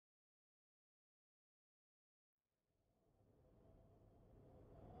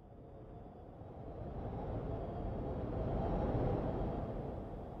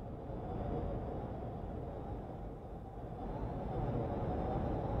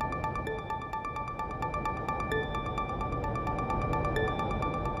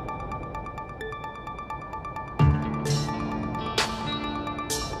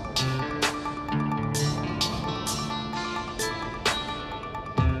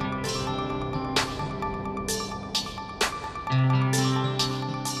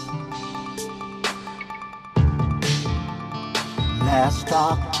Last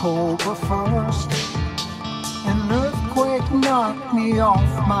October 1st, an earthquake knocked me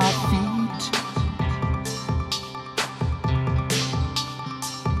off my feet.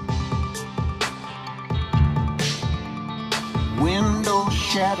 Windows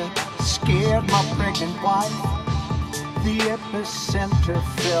shattered, scared my pregnant wife. The epicenter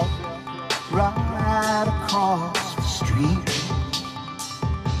fell right across the street.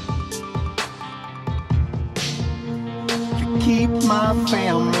 Keep my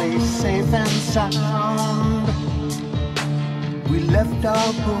family safe and sound, we left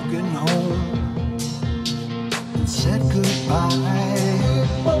our broken home and said goodbye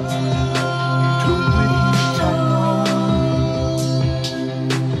to Whittier town.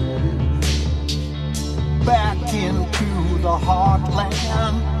 Back into the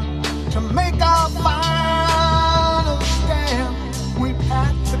heartland to make our final stand. We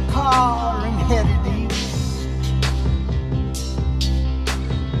packed the car and headed east.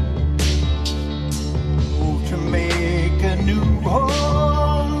 To make a new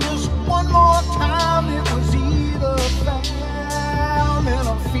home, just one more time. It was either famine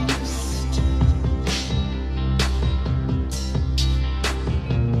or feast.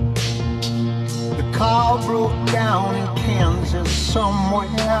 The car broke down in Kansas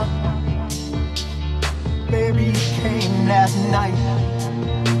somewhere. Baby came that night.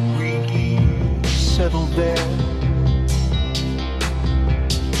 We settled there.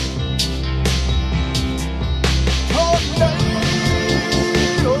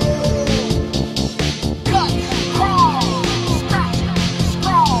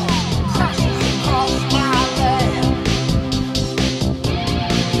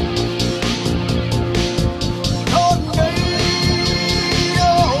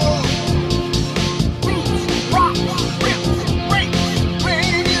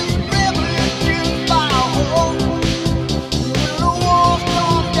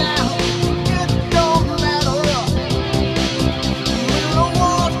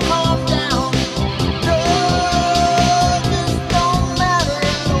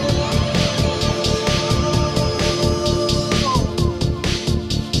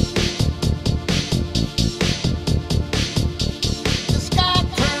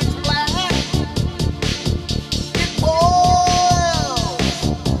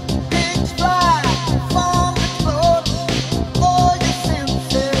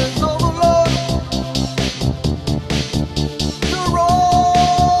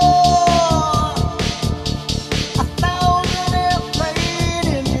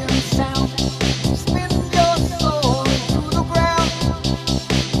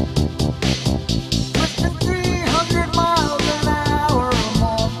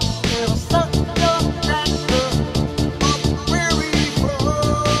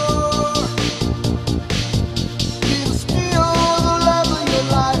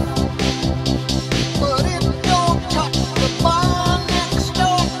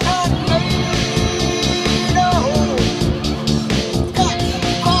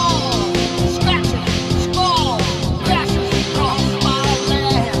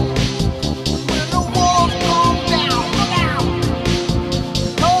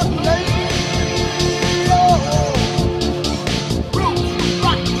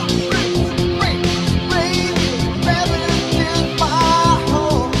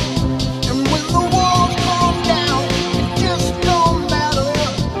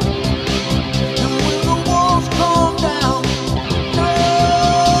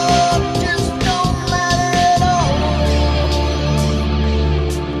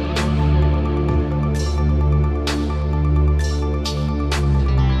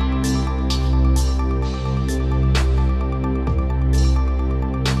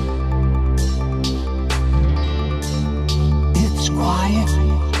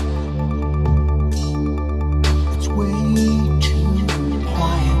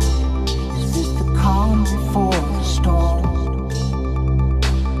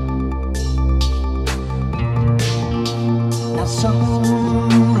 Some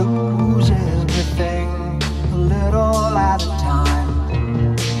lose everything a little at a time,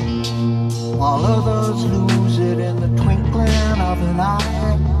 while others lose it in the twinkling of an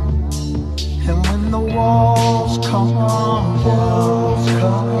eye. And when the walls come down,